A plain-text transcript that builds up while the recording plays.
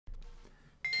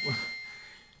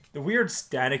The weird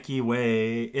staticky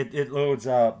way it loads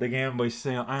up the Game Boy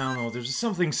Signal. I don't know, there's just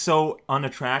something so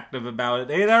unattractive about it.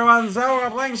 Hey there, everyone, so we're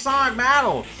playing Sonic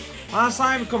Battle. Last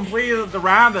time completed the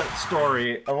rabbit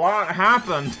story. A lot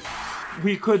happened.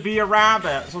 We could be a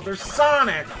rabbit. So there's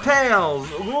Sonic, Tails,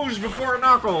 Rouge before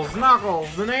Knuckles,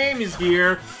 the name is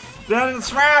here. Then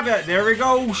it's Rabbit. There we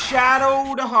go,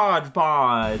 Shadow the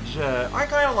Hodgepodge. I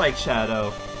kind of like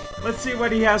Shadow. Let's see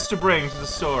what he has to bring to the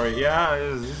story.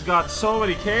 Yeah, he's got so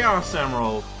many Chaos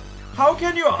Emeralds. How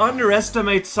can you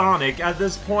underestimate Sonic at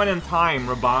this point in time,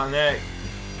 Robotnik?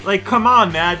 Like, come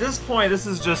on, man. At this point, this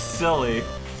is just silly.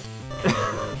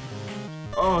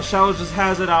 Oh, Shadow just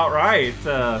has it outright.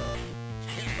 Yeah,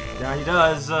 he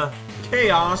does.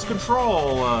 Chaos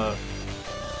Control.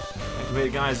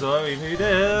 Activate, guys. If you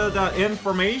did that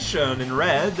information in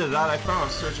red that I found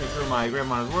searching through my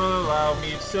grandma's world, allow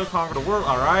me to still conquer the world.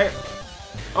 All right.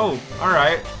 Oh, all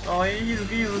right. Oh,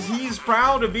 he's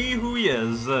proud to be who he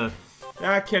is.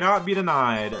 That cannot be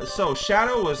denied. So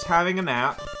Shadow was having a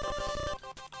nap.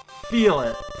 Feel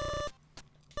it.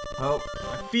 Oh,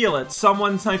 I feel it.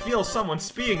 I feel someone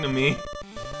speaking to me.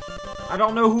 I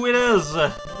don't know who it is.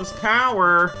 This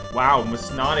power, wow,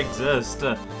 must not exist.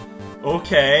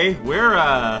 Okay, we're,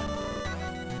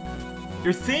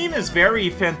 your theme is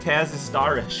very Phantasy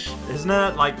Star-ish, isn't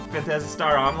it? Like Phantasy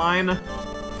Star Online?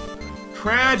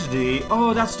 Tragedy?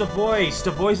 Oh, that's the voice. The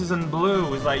voice is in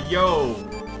blue. It's like, yo,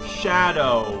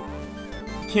 Shadow.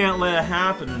 Can't let it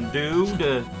happen,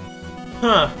 dude.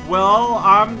 Huh, well,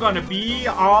 I'm gonna be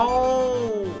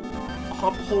all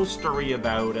upholstery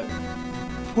about it.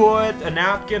 Put a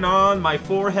napkin on my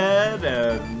forehead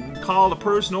and call the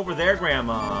person over there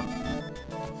Grandma.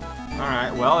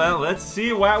 Alright, well, let's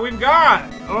see what we've got.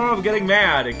 Oh, I'm getting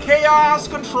mad. Chaos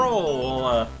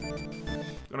Control.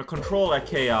 Gonna control that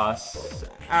chaos.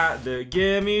 At the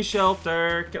gimme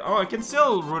shelter. Oh, I can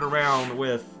still root around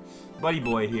with Buddy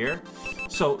Boy here.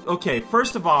 So, okay,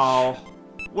 first of all,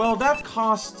 well, that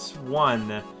costs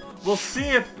 1. We'll see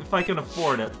if I can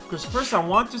afford it. Because first I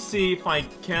want to see if I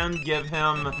can give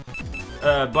him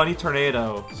Bunny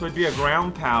Tornado. So it'd be a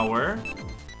ground power.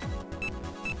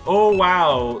 Oh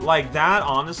wow, like that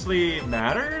honestly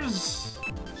matters?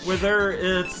 Whether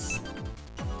it's...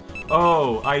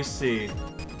 Oh, I see.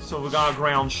 So we got a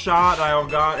ground shot, I don't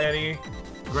got any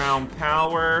ground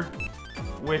power.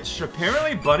 Which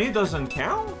apparently Bunny doesn't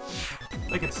count?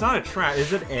 Like it's not a trap,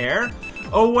 is it air?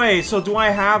 Oh wait, so do I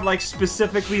have like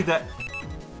specifically the...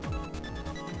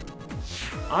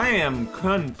 I am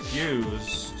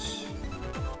confused.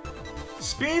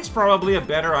 Speed's probably a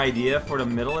better idea for the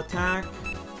middle attack.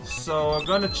 So I'm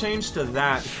gonna change to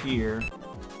that here.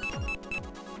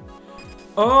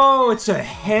 Oh, it's a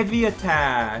heavy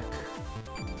attack.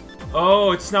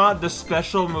 Oh, it's not the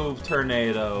special move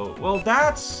Tornado. Well,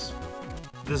 that's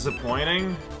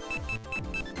disappointing.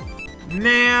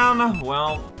 Man,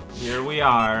 well, here we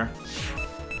are.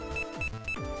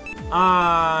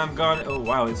 I'm gonna... Oh,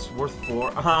 wow, it's worth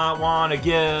 4. I wanna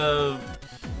give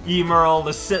Emerald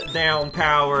the sit-down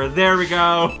power. There we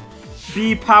go.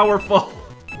 Be powerful.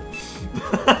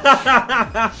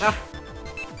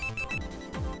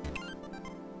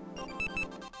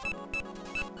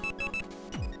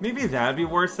 Maybe that'd be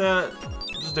worth it.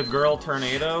 Just a girl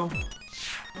tornado.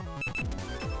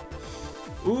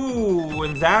 Ooh,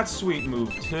 and that sweet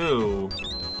move too.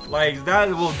 Like, that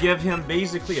will give him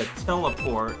basically a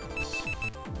teleport.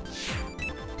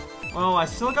 Well, I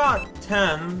still got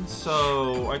 10,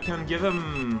 so I can give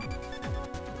him...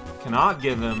 Cannot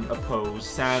give him a pose,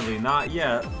 sadly, not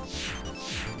yet.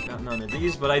 Got none of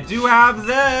these, but I do have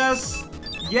this!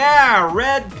 Yeah,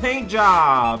 red paint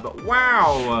job!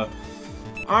 Wow!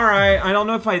 Alright, I don't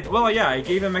know if I... Well, yeah, I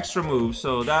gave him extra moves,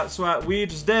 so that's what we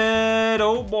just did.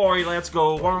 Oh boy, let's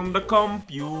go on the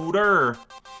computer.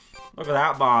 Look at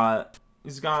that bot.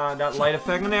 He's got that light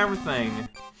effect and everything.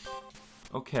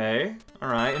 Okay,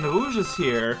 alright, and who's just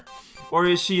here? Or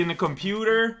is she in the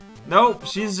computer? Nope,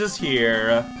 she's just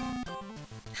here.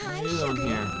 What is on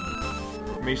here?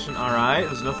 Information, alright,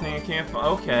 there's nothing I can't find.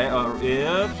 Okay,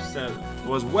 if that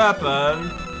was weapon.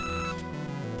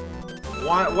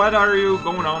 What are you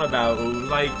going on about?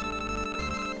 Like,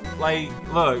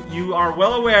 look, you are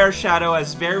well aware Shadow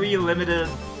has very limited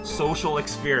social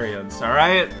experience,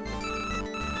 alright?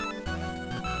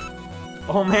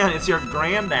 Oh man, it's your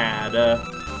granddad.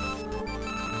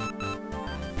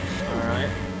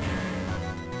 Alright.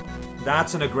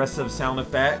 That's an aggressive sound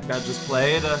effect that just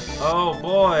played. Oh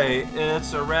boy,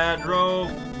 it's a red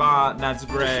robot that's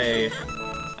gray.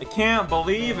 I can't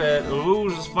believe it. Ooh,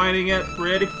 just finding it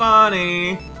pretty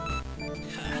funny.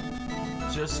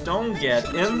 Just don't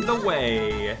get in the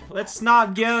way. Let's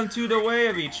not get into the way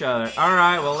of each other.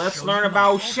 Alright, well, let's learn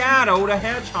about Shadow the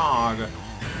Hedgehog.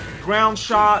 Ground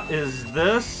shot is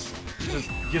this. Just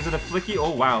gives it a flicky.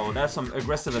 Oh, wow, that's some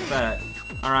aggressive effect.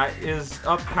 Alright, his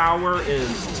up power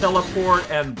is teleport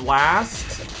and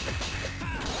blast.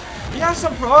 Yeah,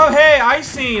 some pro. Oh, hey, I've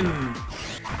seen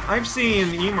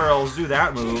Emeralds do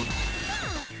that move.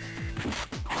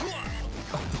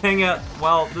 Oh, dang it.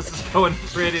 Well, this is going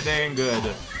pretty dang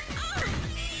good.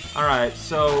 Alright,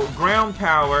 so ground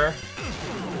power.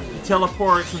 He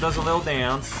teleports and does a little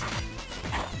dance.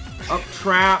 Up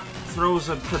trap, throws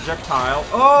a projectile.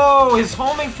 Oh, his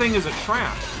homing thing is a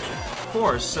trap. Of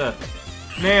course.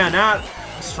 Man, that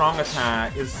strong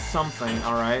attack is something.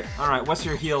 Alright, alright, what's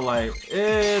your heal like?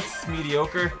 It's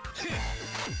mediocre.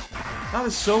 That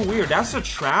is so weird. That's a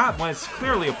trap when it's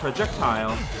clearly a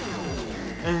projectile.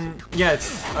 And yeah,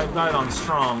 I've got it on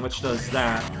strong, which does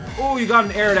that. Oh, you got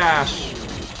an air dash.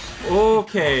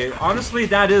 Okay, honestly,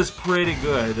 that is pretty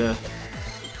good.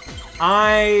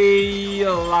 I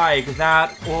like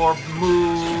that orb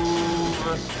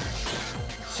move.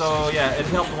 So yeah, it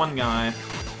helped one guy.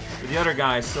 But the other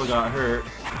guy still got hurt.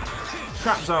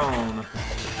 Trap zone.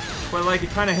 But like, it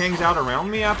kind of hangs out around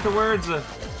me afterwards.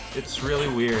 It's really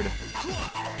weird.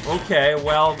 Okay,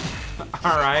 well,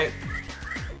 alright.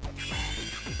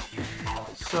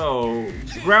 So,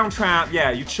 ground trap,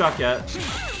 yeah, you chuck it.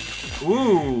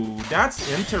 Ooh,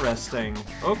 that's interesting.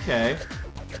 Okay.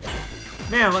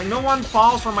 Man, like, no one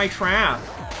falls from my trap.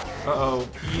 Uh-oh,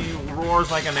 he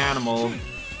roars like an animal.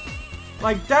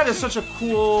 Like, that is such a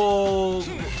cool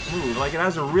move. Like, it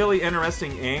has a really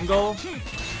interesting angle.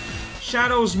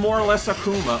 Shadow's more or less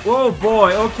Akuma. Oh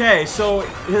boy, okay, so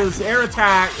his air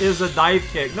attack is a dive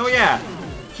kick. No, yeah,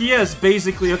 he is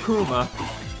basically Akuma.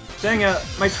 Dang it,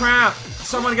 my trap!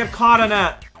 Someone get caught in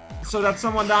it so that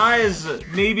someone dies.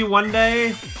 Maybe one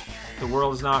day. The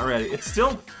world is not ready. It's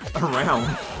still around.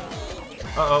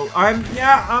 Uh-oh,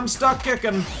 I'm stuck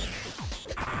kicking.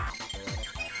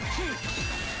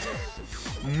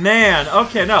 Man,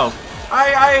 okay, no.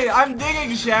 I'm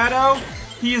digging Shadow.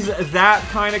 He's that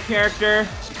kind of character.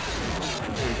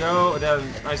 There we go. Then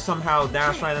I somehow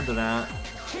dash right into that.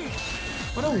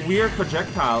 What a weird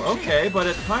projectile. Okay, but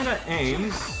it kind of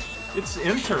aims. It's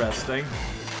interesting.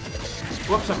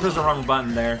 Whoops, I pressed the wrong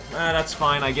button there. That's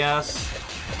fine, I guess.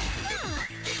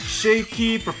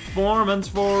 Shaky performance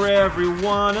for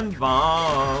everyone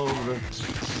involved.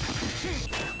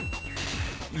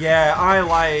 Yeah, I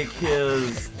like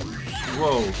his...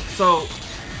 Whoa. So,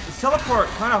 is teleport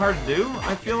kind of hard to do?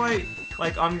 I feel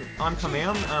like on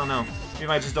command? I don't know.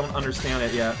 Maybe I just don't understand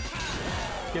it yet.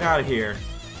 Get out of here.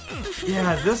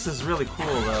 Yeah, this is really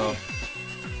cool, though.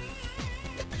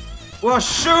 Well,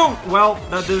 shoot! Well,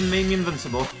 that didn't make me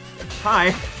invincible. Hi.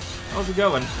 How's it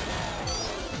going?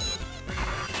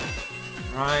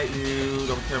 Right, you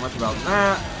don't care much about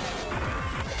that.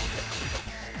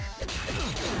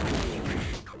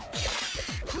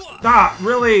 Ah,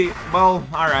 really? Well,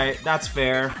 alright, that's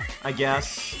fair, I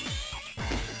guess.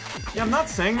 Yeah, I'm not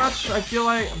saying much, I feel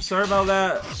like. I'm sorry about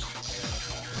that.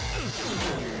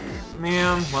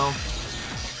 Man, well,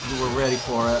 you were ready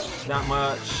for it. That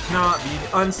much cannot be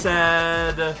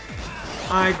unsaid.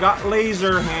 I got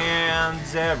laser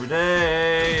hands every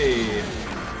day.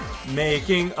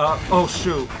 Making up... Oh,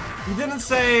 shoot. He didn't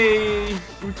say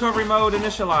recovery mode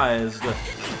initialized.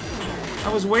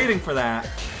 I was waiting for that.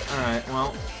 Alright,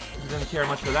 well... Didn't care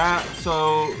much for that,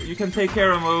 so you can take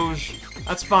care of Moj.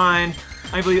 That's fine.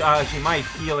 I believe actually my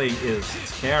healing is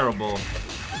terrible.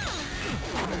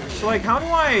 So like, how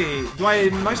am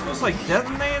I supposed to like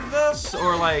detonate this,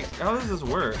 or like how does this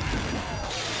work?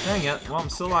 Dang it! Well, I'm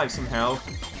still alive somehow.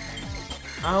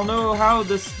 I don't know how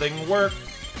this thing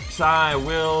works. I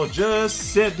will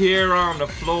just sit here on the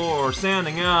floor,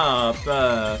 standing up.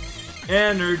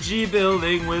 Energy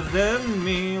building within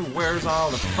me. Where's all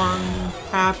the fun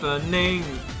happening?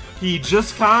 He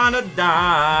just kinda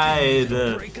died.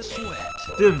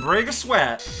 Didn't break a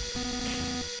sweat.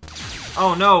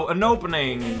 Oh no, an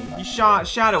opening. He shot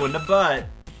Shadow in the butt.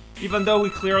 Even though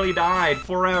he clearly died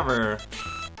forever.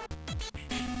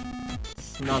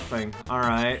 It's nothing.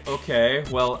 Alright, okay.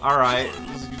 Well, alright.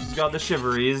 He's got the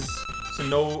shiveries. So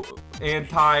no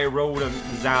anti-rodent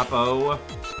Zappo.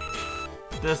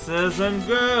 This isn't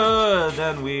good,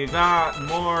 and we got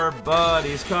more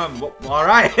buddies come.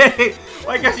 Alright, well,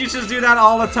 I guess you just do that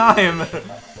all the time.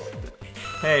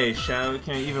 Hey, Shadow, you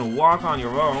can't even walk on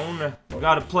your own. You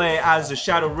gotta play as the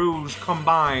Shadow Rouge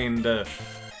combined.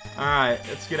 Alright,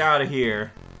 let's get out of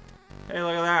here. Hey,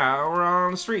 look at that, we're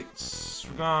on the streets.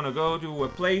 We're gonna go to a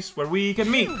place where we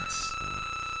can meet.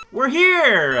 We're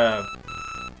here!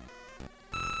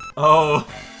 Oh.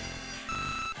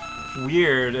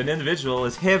 Weird, an individual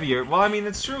is heavier. Well, I mean,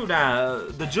 it's true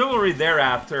that the jewelry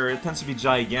thereafter, it tends to be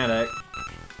gigantic.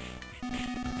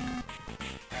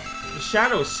 The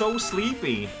Shadow is so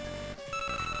sleepy.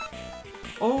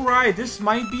 Oh right, this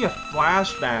might be a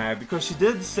flashback, because she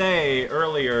did say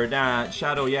earlier that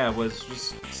Shadow, yeah, was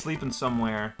just sleeping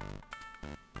somewhere.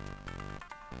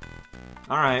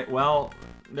 Alright, well,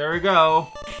 there we go.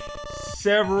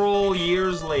 Several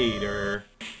years later.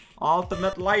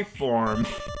 Ultimate life form.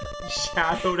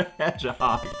 Shadow the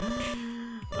Hedgehog.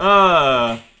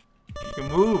 You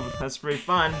can move, that's pretty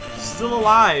fun. Still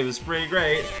alive is pretty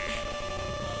great.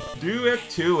 Do it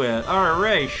to it.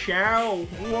 Alright, Shadow.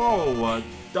 Whoa,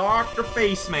 Dr.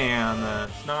 Faceman.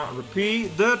 Let's not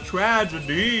repeat the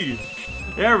tragedy.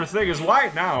 Everything is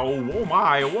white now. Oh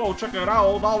my, whoa, check it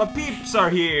out. All the peeps are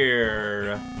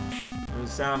here. And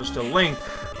sounds to Link.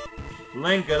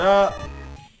 Link it up.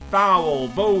 Foul,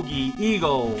 bogey,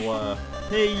 eagle.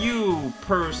 Hey, you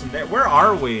person there. Where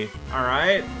are we?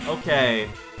 Alright, okay.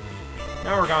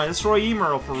 Now we're gonna destroy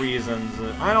Emerald for reasons.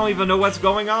 I don't even know what's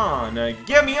going on.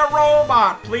 Give me a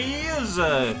robot, please!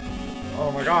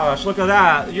 Oh my gosh, look at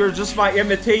that. You're just my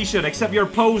imitation, except your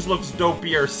pose looks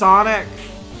dopier, Sonic.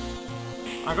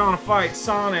 I'm gonna fight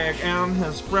Sonic and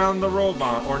his friend the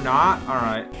robot. Or not?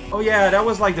 Alright. Oh yeah, that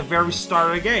was like the very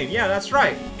start of the game. Yeah, that's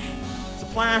right. It's a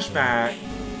flashback.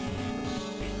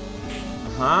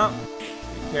 Uh-huh.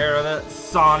 Take care of it,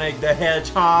 Sonic the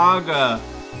Hedgehog.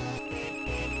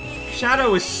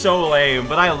 Shadow is so lame,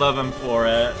 but I love him for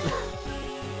it.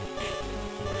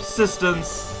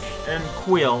 Persistence and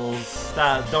quills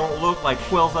that don't look like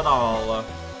quills at all.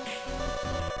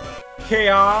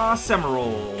 Chaos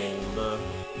Emerald.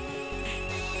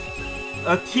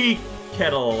 A tea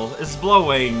kettle is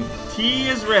blowing. Tea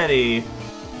is ready.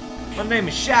 My name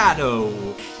is Shadow.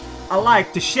 I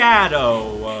like to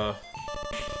shadow.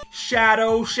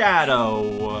 Shadow.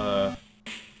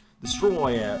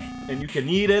 Destroy it, and you can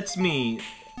eat its meat,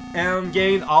 and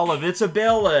gain all of its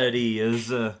abilities.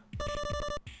 There's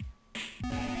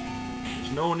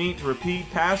no need to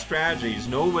repeat past tragedies.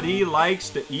 Nobody likes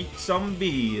to eat some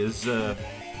bees. Out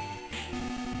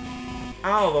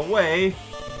of the way,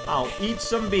 I'll eat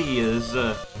some bees.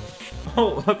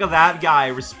 Oh, look at that guy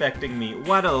respecting me.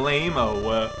 What a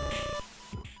lame-o.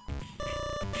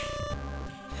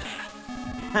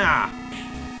 Ha!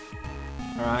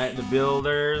 Alright, the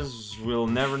builders will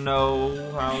never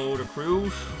know how the crew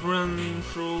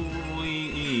truly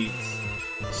eats.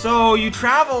 So, you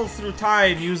travel through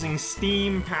time using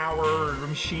steam-powered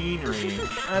machinery.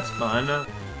 That's fun.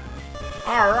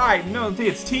 Alright, no,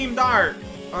 it's Team Dark.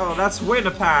 Oh, that's way in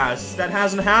the past. That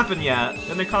hasn't happened yet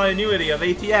in the continuity of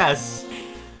ATS.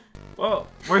 Well,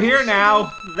 we're here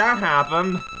now. That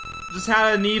happened. Just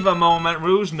had a Neva moment,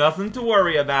 Rouge. Nothing to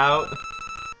worry about.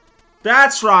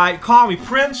 That's right, call me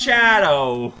Prince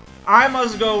Shadow. I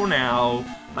must go now.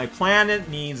 My planet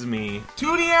needs me.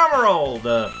 To the Emerald!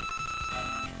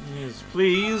 Yes,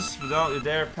 please, but don't you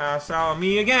dare pass out on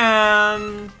me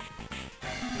again!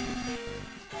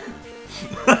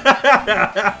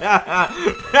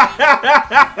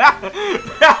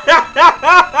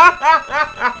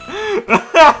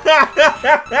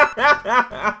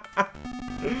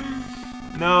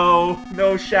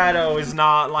 No Shadow is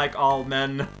not like all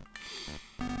men.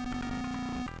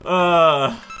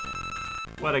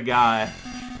 What a guy.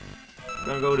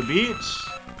 Gonna go to beach?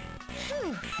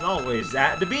 Always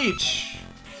at the beach.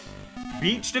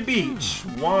 Beach to beach.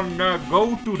 Wanna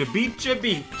go to the beach to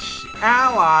beach.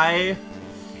 Ally.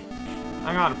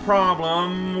 I got a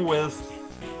problem with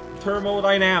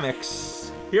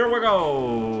thermodynamics. Here we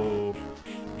go.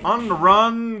 On the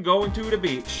run, going to the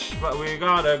beach. But we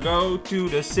gotta go to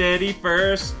the city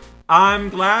first. I'm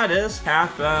glad this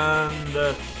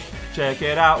happened. Check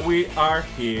it out, we are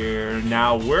here.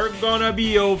 Now we're gonna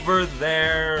be over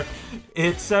there.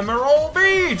 It's Emerald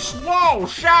Beach! Whoa,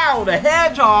 Shadow the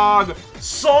Hedgehog!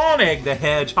 Sonic the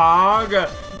Hedgehog!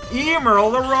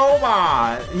 Emerald the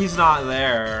Robot! He's not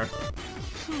there.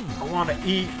 I wanna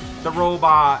eat the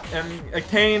robot and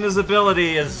attain his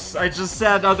abilities. I just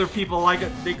said other people like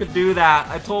it, they could do that.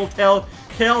 I told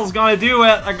Tails gonna do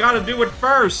it. I gotta do it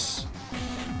first.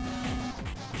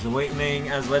 Awakening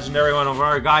as legendary one of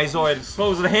our Geyzoid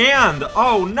explodes at hand!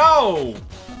 Oh no!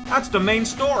 That's the main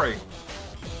story.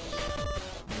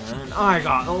 And I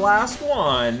got the last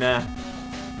one.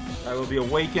 I will be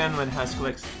awakened when it has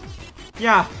clicks.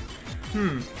 Yeah.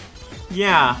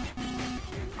 Yeah.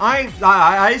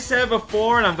 I said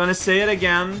before, and I'm gonna say it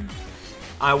again.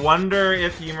 I wonder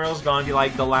if Emerald's gonna be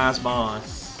like the last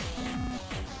boss.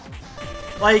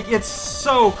 Like, it's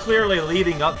so clearly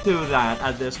leading up to that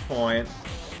at this point.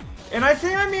 And I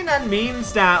think, I mean, that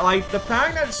means that, like, the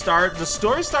fact that the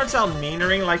story starts out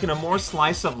meandering, like, in a more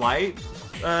slice of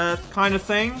life, kind of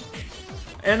thing.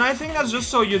 And I think that's just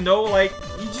so you know, like,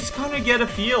 you just kind of get a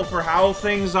feel for how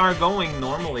things are going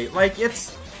normally. Like,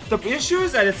 the issue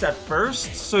is that it's at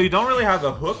first, so you don't really have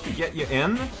a hook to get you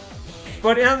in.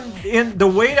 But in the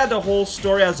way that the whole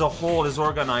story as a whole is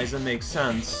organized, it makes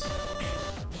sense.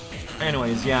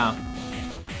 Anyways, yeah.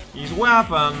 He's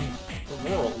weapon. The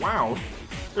world, wow.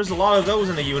 There's a lot of those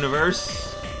in the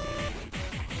universe.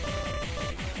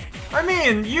 I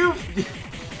mean,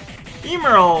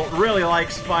 Emerald really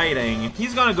likes fighting.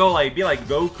 He's gonna go, like, be like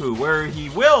Goku, where he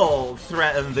will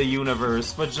threaten the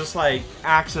universe, but just, like,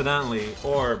 accidentally.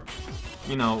 Or,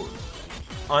 you know,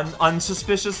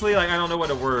 unsuspiciously. Like, I don't know what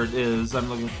the word is I'm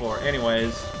looking for.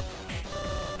 Anyways.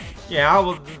 Yeah,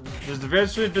 well, there's a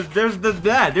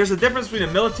difference between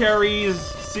the military's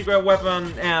secret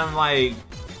weapon and, like,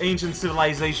 ancient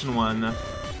civilization one.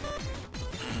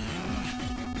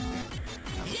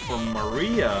 That's for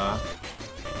Maria.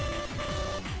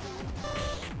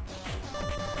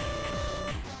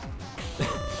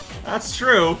 That's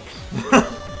true.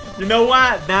 You know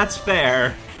what? That's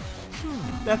fair.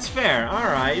 That's fair.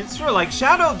 Alright, it's true. Like,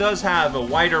 Shadow does have a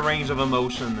wider range of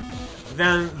emotion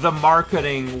than the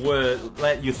marketing would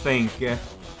let you think.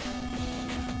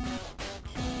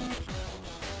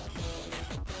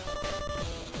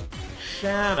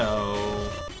 Shadow,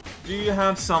 do you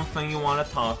have something you want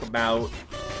to talk about?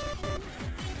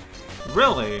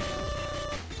 Really?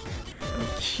 A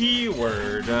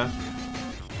keyword.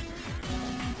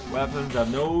 Weapons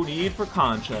have no need for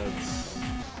conscience.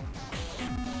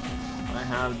 I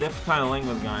have a different kind of link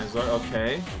with guys.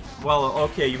 Okay. Well,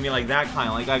 okay, you mean like that kind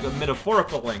of, like a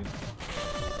metaphorical link.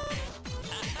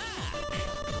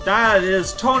 That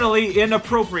is tonally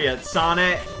inappropriate,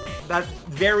 Sonic. That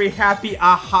very happy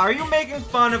aha. Are you making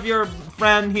fun of your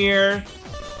friend here?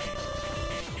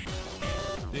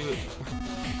 Dude,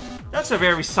 that's a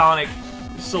very Sonic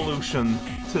solution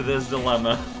to this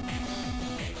dilemma.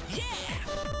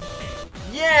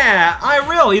 Yeah, I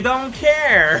really don't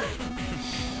care.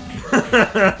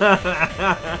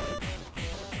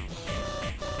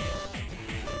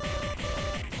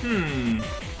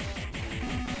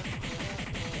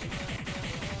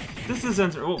 This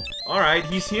isn't. Oh, alright,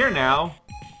 he's here now.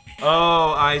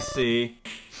 Oh, I see.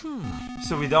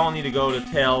 So we don't need to go to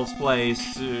Tails'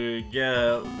 place to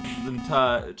get in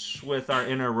touch with our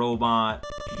inner robot,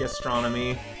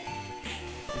 Gastronomy.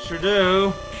 We sure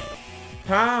do.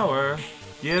 Power.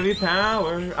 Give me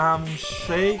power. I'm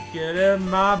shaking in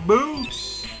my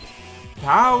boots.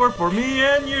 Power for me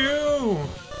and you.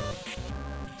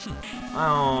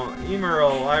 Oh,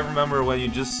 Emerald, I remember when you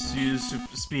just used to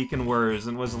speak in words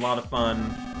and it was a lot of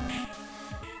fun.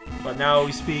 But now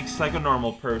he speaks like a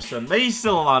normal person. But he's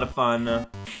still a lot of fun.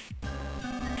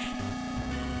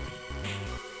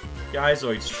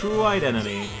 Geyzoid's true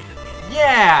identity.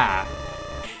 Yeah!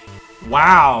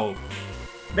 Wow.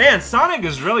 Man, Sonic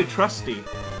is really trusty.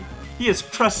 He is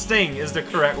trusting is the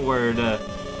correct word.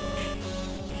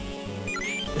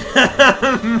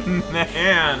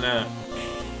 Man.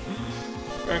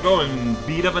 Gonna go and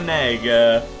beat up an egg.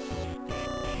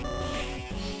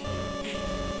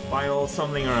 File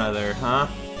something or other, huh?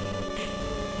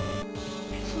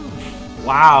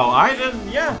 Wow, I didn't.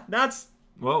 Yeah, that's.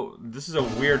 Whoa, this is a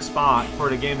weird spot for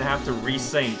the game to have to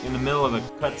resync in the middle of a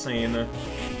cutscene.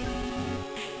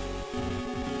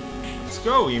 Let's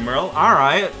go, Emerald.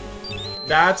 Alright.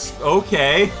 That's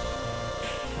okay.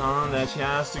 That she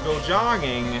has to go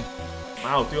jogging.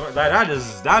 Wow, dude, that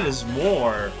is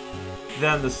more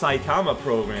than the Saitama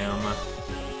program.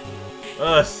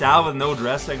 Salad with no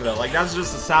dressing though. Like, that's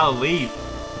just a salad leaf.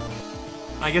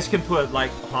 I guess you can put,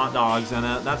 like, hot dogs in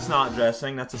it. That's not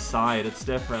dressing, that's a side. It's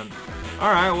different.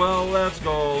 Alright, well, let's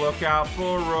go look out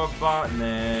for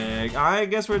Robotnik. I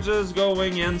guess we're just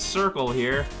going in circle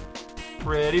here.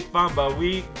 Pretty fun, but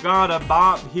we got a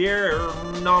bot here.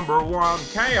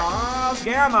 #1, Chaos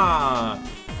Gamma.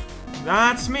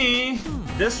 That's me.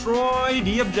 Destroy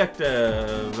the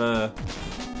objective.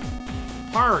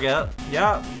 Target.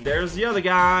 Yep, there's the other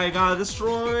guy. Gotta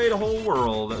destroy the whole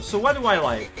world. So what do I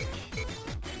like?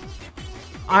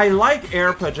 I like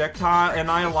air projectile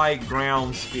and I like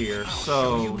ground spear.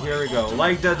 So here we go.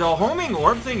 Like the homing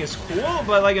orb thing is cool,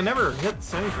 but like it never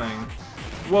hits anything.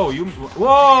 Whoa,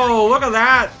 whoa, look at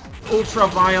that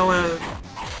ultra-violent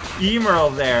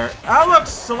Emerald there. That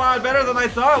looks a lot better than I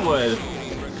thought it would.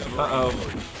 Uh-oh.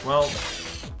 Well,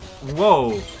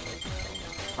 whoa.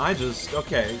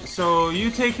 Okay, so you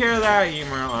take care of that,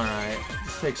 Emerald. Alright.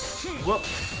 This takes,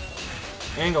 whoops.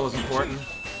 Angle is important.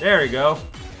 There we go.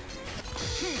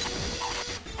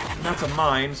 And that's a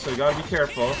mine, so you gotta be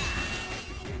careful.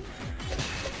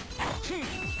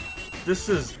 This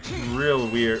is real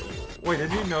weird. Wait,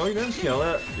 did you know he didn't kill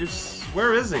it?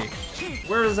 Where is he?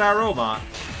 Where is that robot?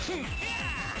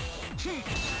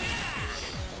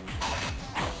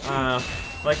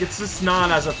 Like, it's just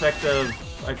not as effective,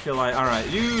 I feel like. Alright,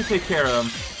 you take care of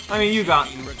him. I mean, you got...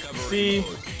 See?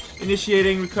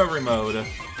 Initiating recovery mode.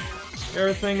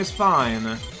 Everything is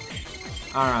fine.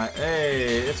 Alright,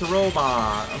 hey, it's a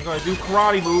robot. I'm gonna do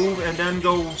karate move and then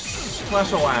go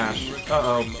special ash.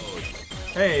 Uh-oh.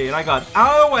 Hey, and I got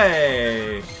out of the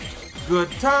way!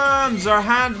 Good times are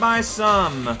had by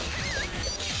some.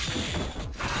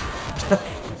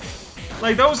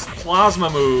 Like, those plasma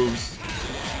moves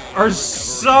are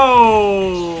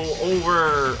so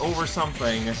over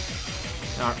something.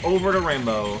 Over the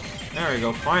rainbow. There we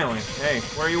go, finally. Hey,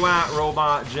 where you at,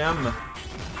 Robot Jim?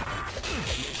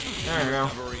 There we go.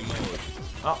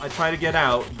 Oh, I tried to get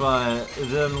out, but it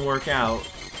didn't work out.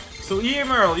 So,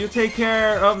 Emerald, you take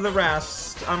care of the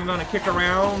rest. I'm gonna kick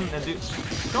around and do...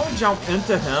 Don't jump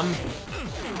into him.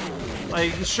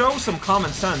 Like, show some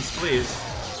common sense, please.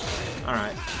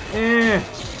 Alright.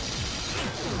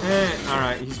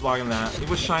 Alright, he's blocking that. He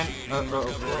was shining...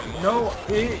 no,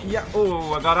 yeah,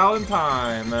 oh, I got out in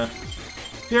time.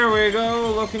 Here we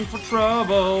go, looking for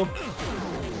trouble.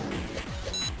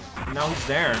 Now he's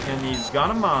there, and he's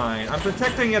got a mine. I'm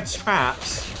protecting its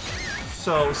traps,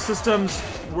 so system's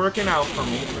working out for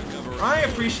me. I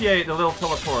appreciate the little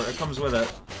teleport that comes with it.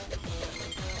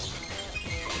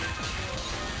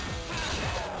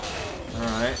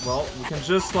 Alright, well, we can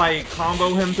just, like,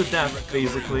 combo him to death,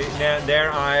 basically. And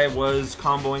there I was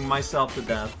comboing myself to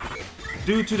death.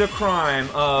 Due to the crime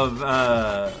of,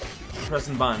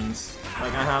 pressing buttons.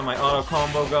 Like, I have my auto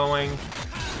combo going.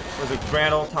 It was a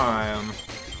grand old time.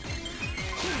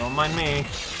 Don't mind me.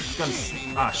 Just gonna...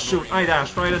 Ah, shoot, I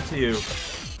dashed right into you.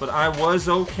 But I was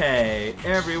okay.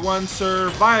 Everyone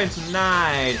surviving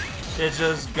tonight. It's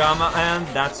just Gamma and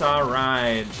that's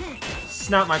alright.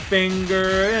 Snap my finger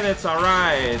and it's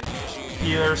alright.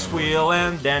 Healer squeal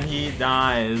and then he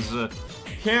dies.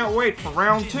 Can't wait for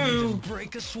round 2.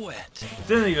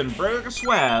 Didn't even break a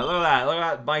sweat. Look at that. Look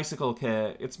at that bicycle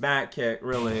kick. It's back kick,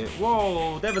 really.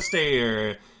 Whoa,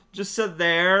 Devastator. Just sit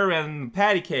there and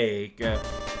patty cake.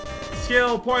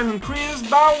 Skill points increased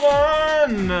by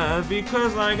 1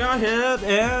 because I got hit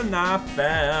and I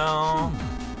fell.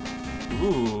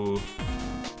 Ooh.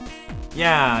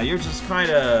 Yeah, you're just kind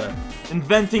of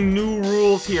inventing new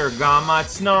rules here, Gamma.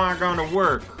 It's not gonna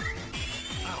work.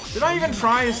 Did I even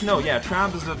try this? No, yeah,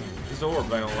 trap is the orb,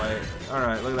 by the way.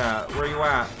 Alright, look at that. Where you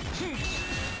at?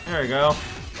 There we go.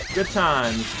 Good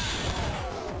times.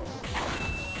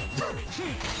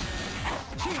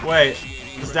 Wait,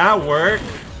 does that work?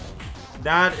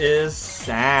 That is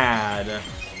sad.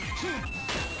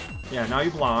 Yeah, now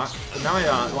you block. But now I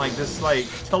got, like, this, like,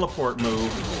 teleport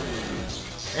move.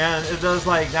 And it does,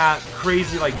 like, that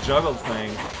crazy, like, juggle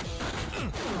thing.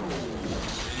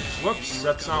 Whoops,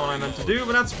 that's not what I meant to do,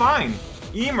 but that's fine.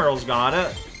 Emerald's got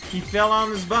it. He fell on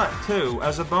his butt, too,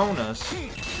 as a bonus.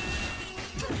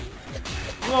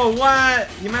 Whoa, what?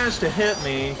 You managed to hit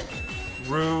me.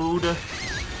 Rude.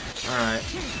 Alright.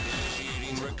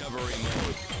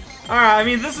 Alright, I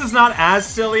mean, this is not as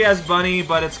silly as Bunny,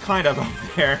 but it's kind of up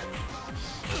there.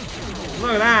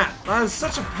 Look at that. That is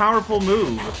such a powerful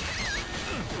move.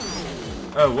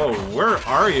 Oh, whoa, where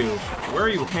are you? Where are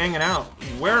you hanging out?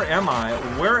 Where am I?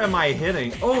 Where am I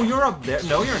hitting? Oh, you're up there.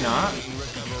 No, you're not.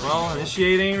 Well,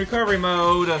 initiating recovery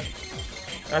mode.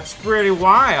 That's pretty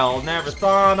wild. Never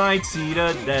thought I'd see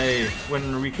the day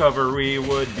when recovery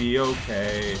would be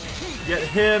okay. Get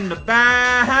hit in the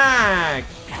back.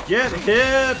 Get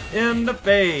hit in the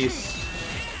face.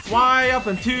 Fly up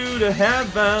into the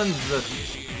heavens.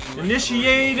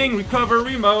 Initiating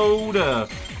recovery mode.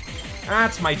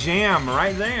 That's my jam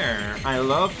right there. I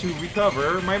love to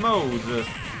recover my modes.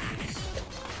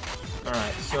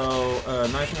 Alright, so,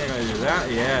 nice thing I gotta do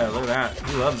that. Yeah, look at that.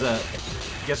 He loves that.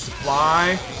 Gets to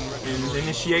fly and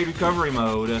initiate recovery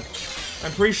mode.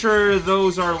 I'm pretty sure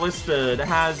those are listed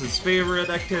as his favorite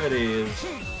activities.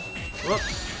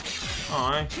 Whoops.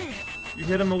 Aw, you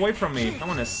hit him away from me. I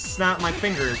want to snap my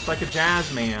fingers like a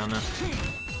jazz man.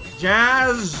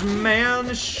 Jazz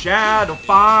man shadow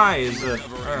fies.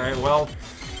 Alright, well,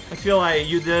 I feel like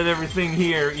you did everything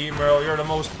here, Emerald. You're the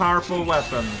most powerful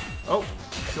weapon. Oh,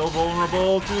 still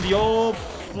vulnerable to the old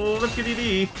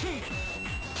flickety-dee.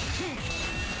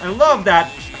 I love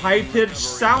that high-pitched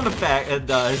sound effect it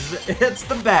does. It's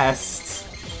the best.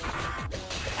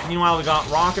 Meanwhile, we got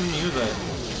rockin' music.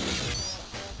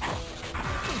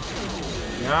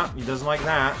 Yeah, he doesn't like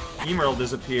that. Emerald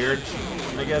disappeared.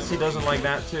 I guess he doesn't like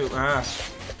that too. Ah.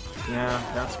 Yeah,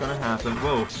 that's gonna happen.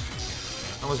 Whoa.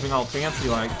 I was being all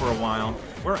fancy-like for a while.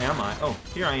 Where am I? Oh,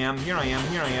 here I am, here I am,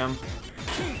 here I am.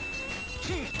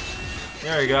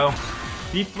 There you go.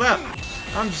 B-flip.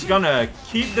 I'm just gonna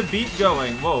keep the beat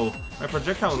going. Whoa, my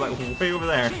projectile is like way over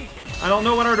there. I don't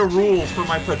know what are the rules for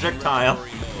my projectile.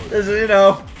 Because, you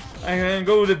know, I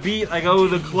go to the beat, I go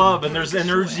to the club, and there's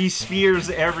energy spheres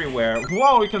everywhere.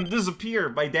 Whoa, you can disappear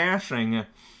by dashing.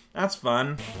 That's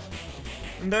fun.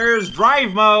 And there's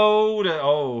drive mode!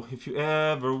 Oh, if you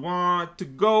ever want to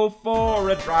go for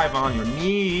a drive on your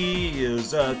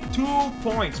knees, 2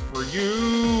 points for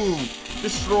you.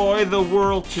 Destroy the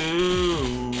world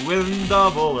too, win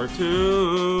double or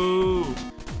two.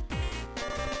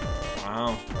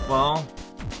 Wow, well,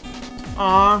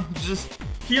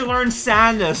 he learned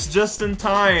sadness just in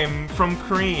time from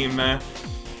Cream.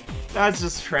 That's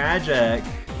just tragic.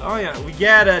 Oh yeah, we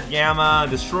get it, Gamma.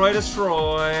 Destroy,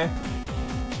 destroy.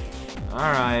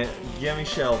 Alright, give me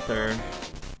shelter.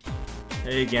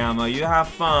 Hey, Gamma, you have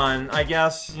fun. I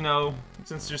guess, you know,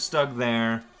 since you're stuck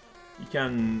there, you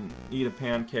can eat a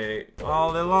pancake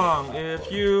all day long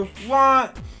if you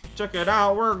want. Check it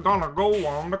out, we're gonna go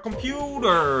on the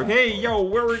computer. Hey, yo,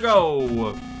 where we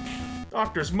go?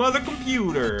 Doctor's mother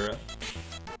computer.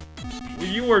 Well,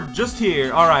 you were just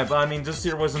here. Alright, but I mean, just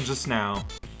here wasn't just now.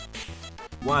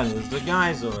 What is the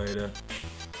Geysoid?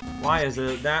 Why is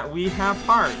it that we have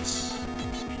hearts?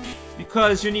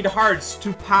 Because you need hearts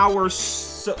to power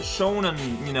shonen,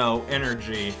 you know,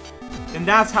 energy. And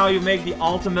that's how you make the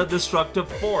ultimate destructive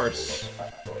force.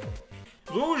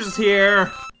 Rouge is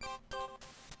here!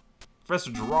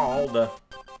 Professor Gerald.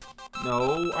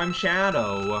 No, I'm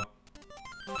Shadow.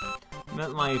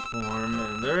 Life form.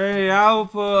 And the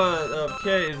output.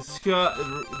 Okay, it's got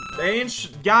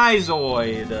ancient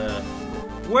Geysoid.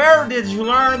 Where did you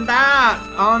learn that?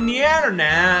 On the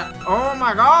internet? Oh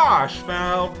my gosh!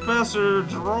 Found Professor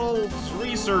Gerald's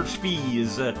research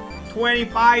fees.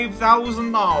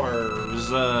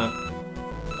 $25,000.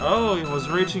 Oh, he was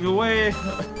reaching away.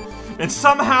 And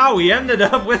somehow he ended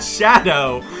up with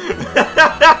Shadow.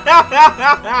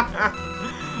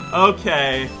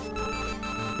 Okay.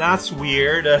 That's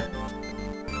weird.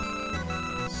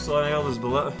 Soil is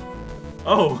below.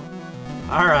 Oh.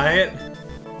 Alright.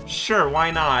 Sure,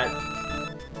 why not?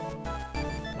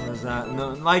 What is that? No,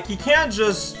 like, you can't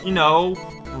just, you know,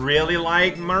 really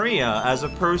like Maria as a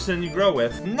person you grow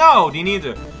with. No, you need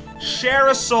to share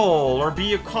a soul or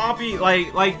be a copy.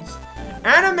 Like,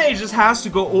 anime just has to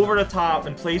go over the top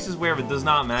in places where it does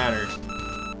not matter.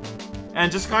 And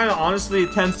just kind of, honestly,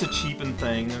 it tends to cheapen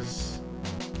things.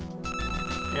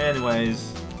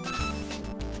 Anyways.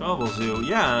 Trouble Zoo.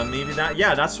 Yeah, maybe that.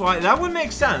 Yeah, that's why. That would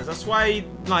make sense. That's why,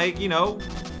 like, you know,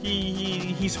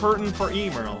 he's hurting for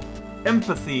Emerald.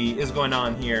 Empathy is going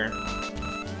on here.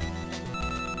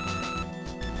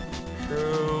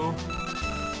 True.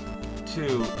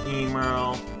 To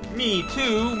Emerald. Me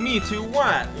too,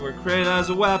 what? You were created as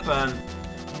a weapon.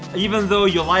 Even though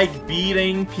you like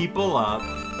beating people up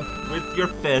with your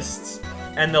fists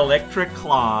and electric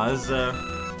claws.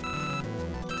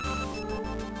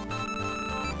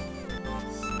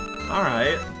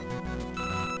 Alright.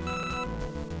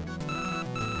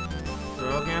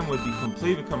 Program would be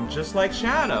complete, become just like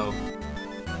Shadow.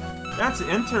 That's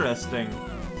interesting.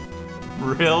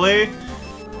 Really?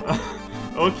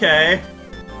 Okay.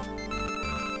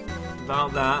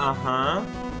 About that, uh-huh.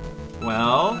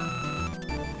 Well.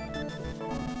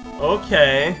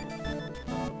 Okay.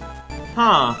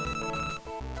 Huh.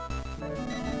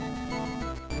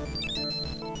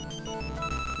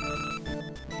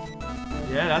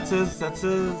 Yeah, that's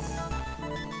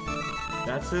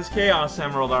his Chaos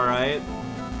Emerald, alright.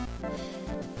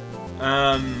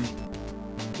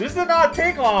 This did not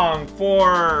take long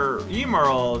for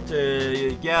Emerald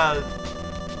to get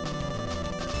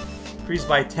increased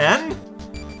by 10?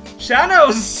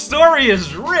 Shadow's story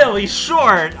is really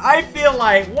short. I feel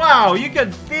like, wow, you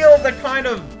could feel the kind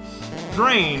of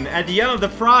drain at the end of the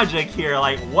project here.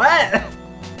 Like, what?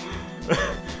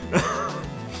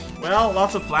 Well,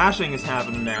 lots of flashing is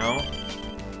happening now.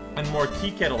 And more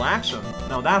tea kettle action.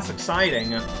 Now that's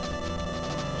exciting.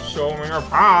 Show me your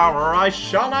power, I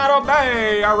shall not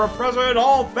obey. I represent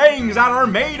all things that are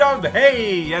made of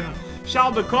hay and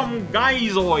shall become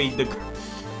Geysoid.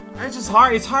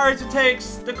 It's hard to take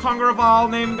the conqueror of all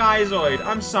named Geysoid.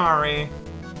 I'm sorry.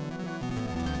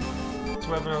 It's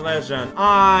weapon of legend.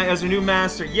 I, as your new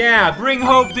master, yeah, bring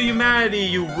hope to humanity,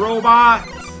 you robot.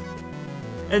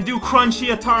 And do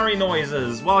crunchy Atari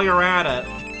noises while you're at it.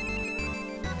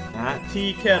 That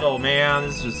tea kettle, man,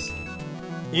 is just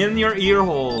In your ear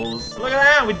holes. Look at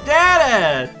that, we did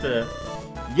it!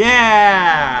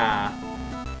 Yeah!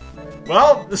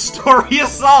 Well, the story is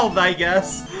solved, I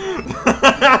guess.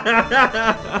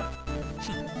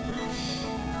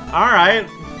 Alright.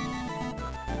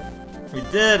 We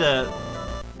did it.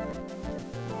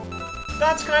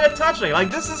 That's kind of touching.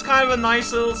 Like, this is kind of a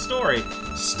nice little story.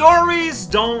 Stories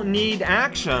don't need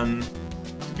action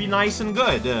to be nice and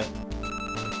good.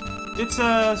 It's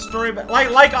a story about,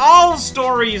 like all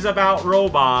stories about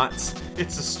robots,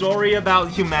 it's a story about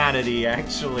humanity,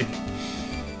 actually.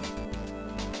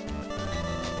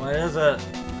 What is it?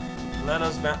 Let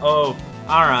us oh,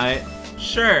 alright.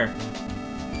 Sure.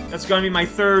 That's gonna be my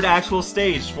third actual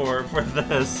stage for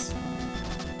this.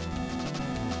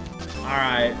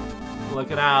 Alright.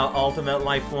 Look it out, ultimate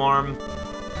life form.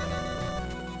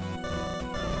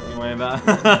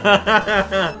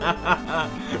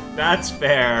 That's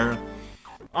fair.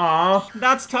 Aw,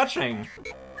 that's touching.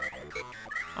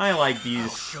 I like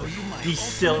these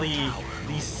silly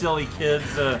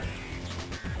kids.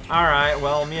 Alright,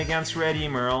 well, me against Red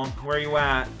Emerl. Where you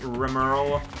at,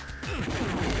 Remerl?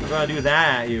 I'm gonna do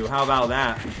that at you. How about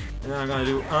that? And then I'm gonna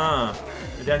do, And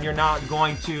then you're not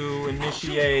going to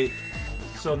initiate.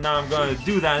 So now I'm gonna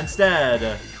do that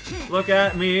instead. Look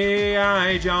at me,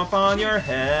 I jump on your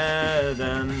head,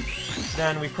 and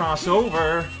then we cross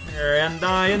over and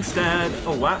die instead.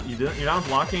 Oh, what? You're not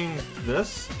blocking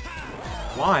this?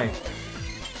 Why?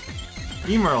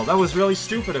 Emerald, that was really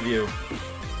stupid of you.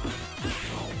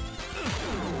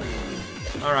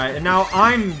 Alright, and now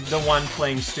I'm the one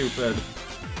playing stupid.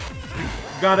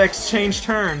 Gotta exchange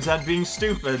turns at being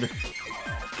stupid.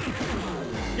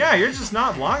 Yeah, you're just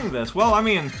not blocking this. Well, I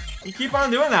mean, you keep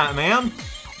on doing that, man.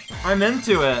 I'm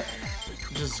into it.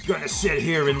 I'm just gonna sit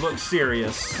here and look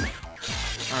serious.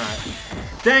 Alright.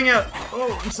 Dang it!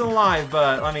 Oh, I'm still alive,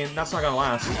 but, I mean, that's not gonna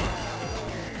last.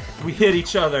 We hit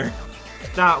each other.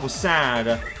 That was sad.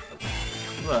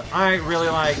 Look, I really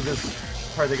like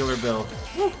this particular build.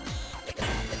 Woo.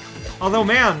 Although,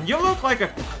 man, you look like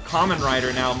a common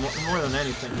rider now, more than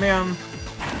anything. Man,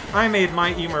 I made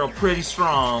my Emerald pretty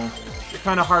strong. You're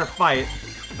kind of hard to fight.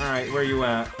 Alright, where you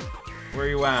at? Where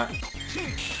you at?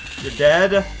 You're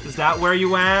dead? Is that where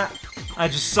you at? I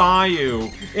just saw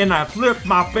you, and I flipped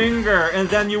my finger, and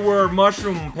then you were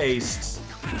mushroom paste.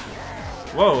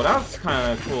 Whoa, that's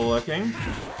kind of cool looking.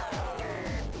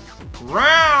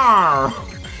 Rawr!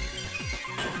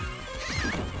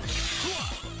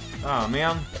 Oh,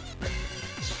 man.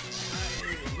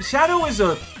 Shadow is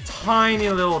a tiny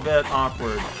little bit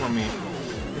awkward for me,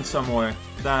 in some way,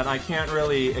 that I can't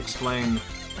really explain.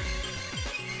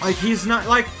 Like, he's not,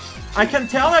 like, I can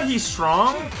tell that he's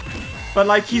strong, but,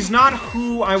 like, he's not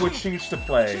who I would choose to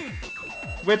play.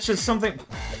 Which is something...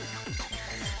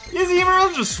 Is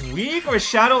Emerald just weak, or is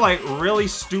Shadow, like, really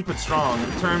stupid strong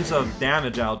in terms of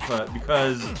damage output?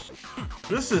 Because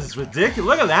this is ridiculous.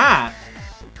 Look at that!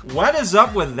 What is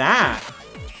up with that?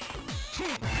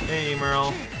 Hey,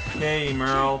 Emerald. Hey,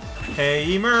 Emerald.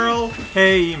 Hey, Emerald.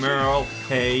 Hey, Emerald.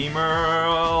 Hey,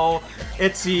 Emerald.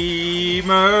 It's Emerald.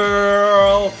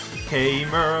 Hey,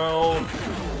 Emerald.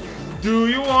 Do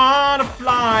you wanna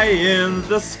fly in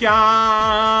the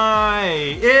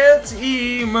sky? It's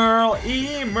Emerald.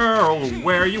 Emerald,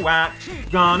 where you at?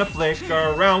 Gonna flick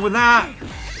around with that.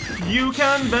 You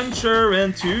can venture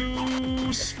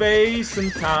into space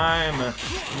and time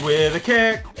with a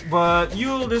kick, but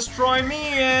you'll destroy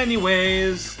me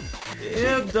anyways.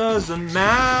 It doesn't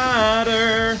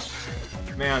matter.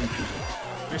 Man,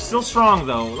 you're still strong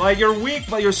though. Like, you're weak,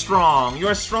 but you're strong.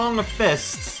 You're strong with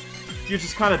fists. You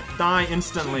just kind of die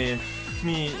instantly.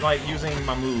 Me, like, using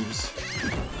my moves.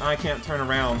 I can't turn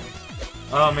around.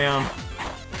 Oh man,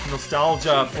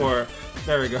 nostalgia for.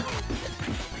 There we go.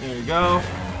 There we go.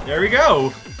 There we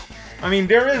go. I mean,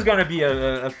 there is gonna be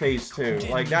a phase 2.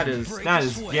 Like, that is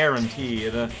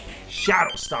guaranteed.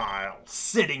 Shadow style,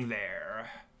 sitting there.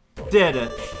 Did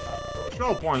it.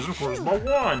 Shadow points increase by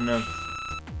 1.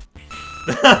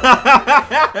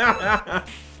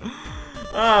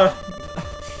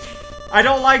 I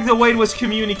don't like the way it was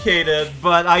communicated,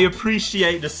 but I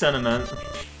appreciate the sentiment.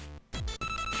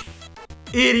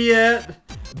 Idiot!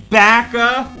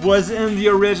 Baka was in the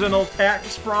original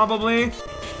text, probably.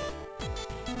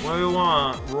 What do we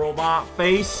want? Robot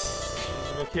face?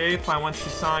 Okay, if I want to see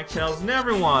Sonic Tails and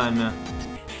everyone.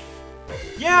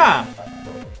 Yeah!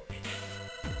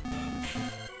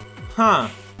 Huh.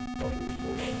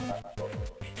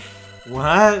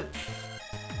 What?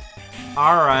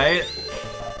 Alright.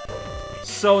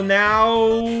 So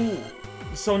now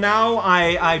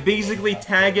I basically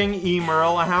tagging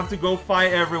Emerald. I have to go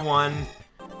fight everyone,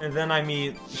 and then I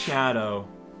meet Shadow.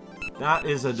 That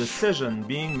is a decision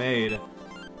being made.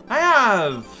 I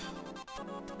have...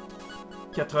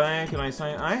 Can I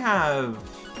say? I have,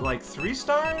 like, 3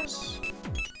 stars?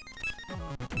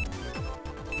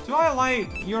 Do I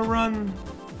like your run?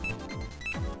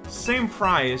 Same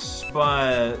price,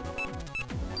 but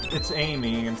it's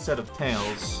Amy instead of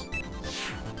Tails.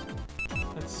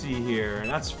 Let's see here.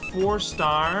 That's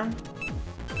 4-star.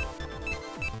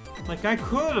 Like, I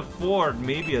could afford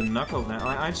maybe a Knuckle now.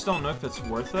 I just don't know if it's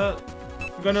worth it.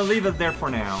 I'm gonna leave it there for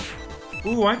now.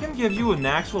 Ooh, I can give you an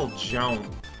actual jump.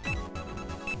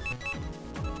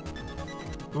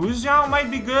 Boost jump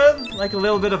might be good. Like a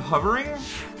little bit of hovering.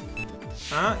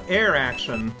 Huh? Air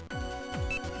action.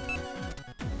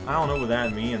 I don't know what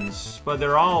that means, but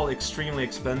they're all extremely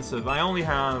expensive. I only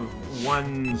have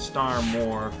 1 star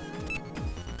more.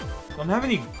 Don't have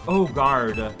any... Oh,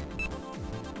 guard.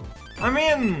 I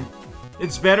mean,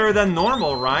 it's better than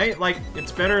normal, right? Like,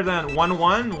 it's better than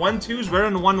 1-1. 1-2 is better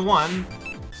than 1-1.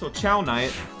 So, Chow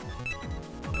Knight.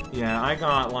 Yeah, I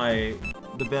got, like,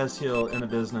 the best heal in the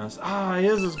business. Ah,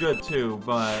 his is good, too,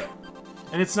 but...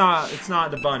 And it's not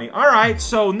the bunny. Alright,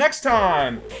 so next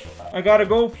time, I gotta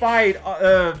go fight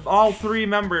all 3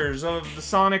 members of the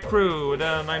Sonic crew.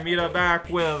 Then I meet up back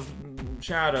with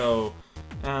Shadow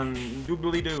and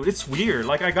doobly-doo. It's weird.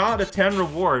 Like, I got a 10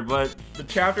 reward, but the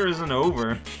chapter isn't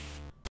over.